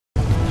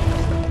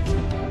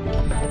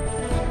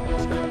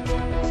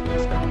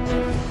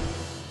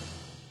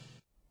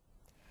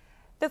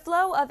The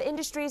flow of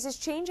industries is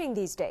changing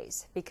these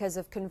days. Because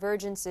of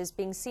convergences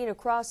being seen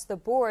across the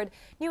board,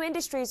 new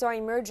industries are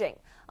emerging.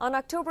 On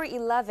October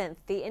 11th,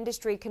 the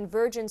Industry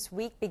Convergence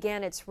Week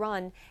began its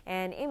run,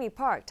 and Amy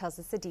Park tells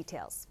us the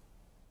details.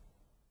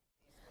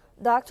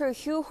 Dr.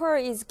 Hugh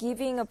He is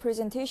giving a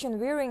presentation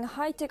wearing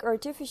high-tech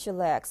artificial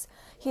legs.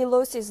 He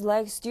lost his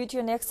legs due to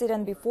an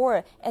accident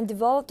before and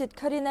developed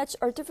cutting-edge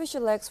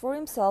artificial legs for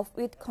himself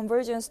with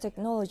convergence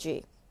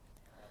technology.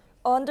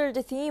 Under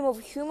the theme of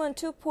Human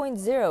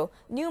 2.0,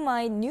 New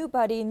Mind, New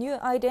Body, New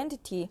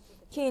Identity,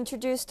 he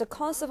introduced the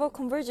concept of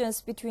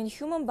convergence between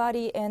human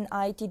body and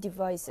IT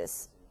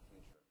devices.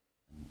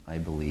 I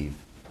believe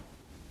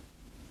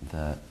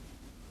that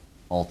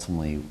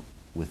ultimately,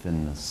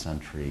 within this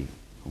century,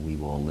 we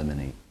will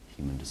eliminate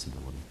human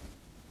disability.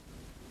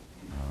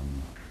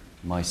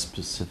 My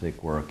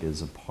specific work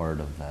is a part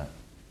of that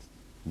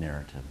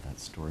narrative, that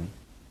story.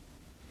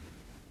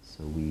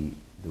 So the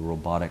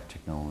robotic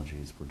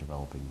technologies we're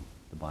developing,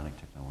 the bionic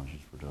technologies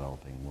we're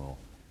developing will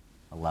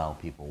allow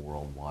people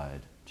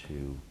worldwide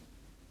to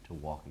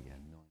walk again.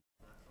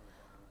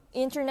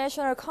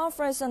 International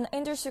Conference on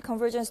Industry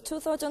Convergence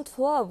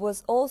 2012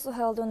 was also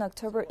held on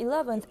October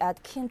 11th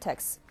at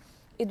Kintex.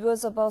 It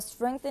was about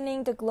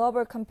strengthening the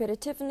global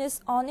competitiveness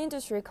on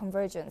industry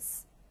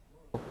convergence.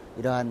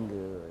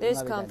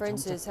 This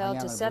conference is held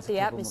to set the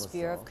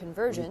atmosphere of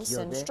convergence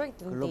and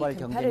strengthen the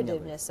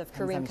competitiveness of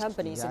Korean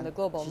companies in the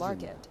global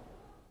market.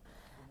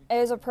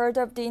 As a part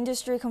of the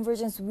Industry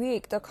Convergence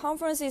Week, the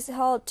conference is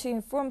held to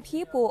inform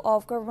people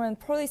of government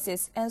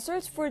policies and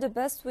search for the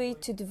best way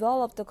to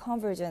develop the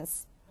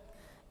convergence.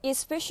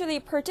 Especially,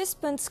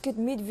 participants could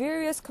meet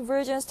various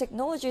convergence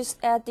technologies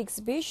at the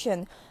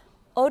exhibition.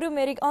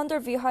 Automatic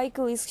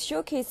under-vehicle is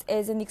showcased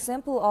as an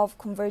example of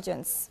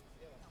convergence.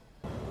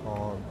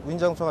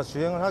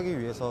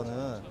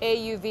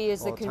 AUV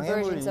is the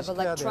convergence of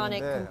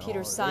electronic,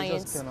 computer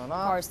science,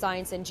 car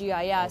science, and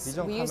GIS.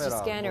 We use a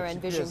scanner and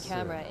vision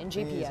camera and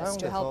GPS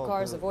to help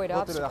cars avoid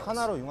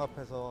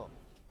obstacles.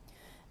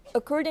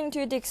 According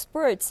to the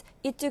experts,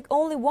 it took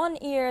only 1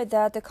 year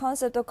that the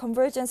concept of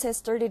convergence has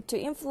started to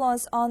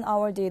influence on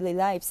our daily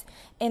lives,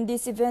 and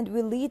this event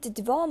will lead to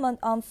development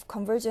of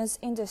convergence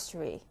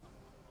industry.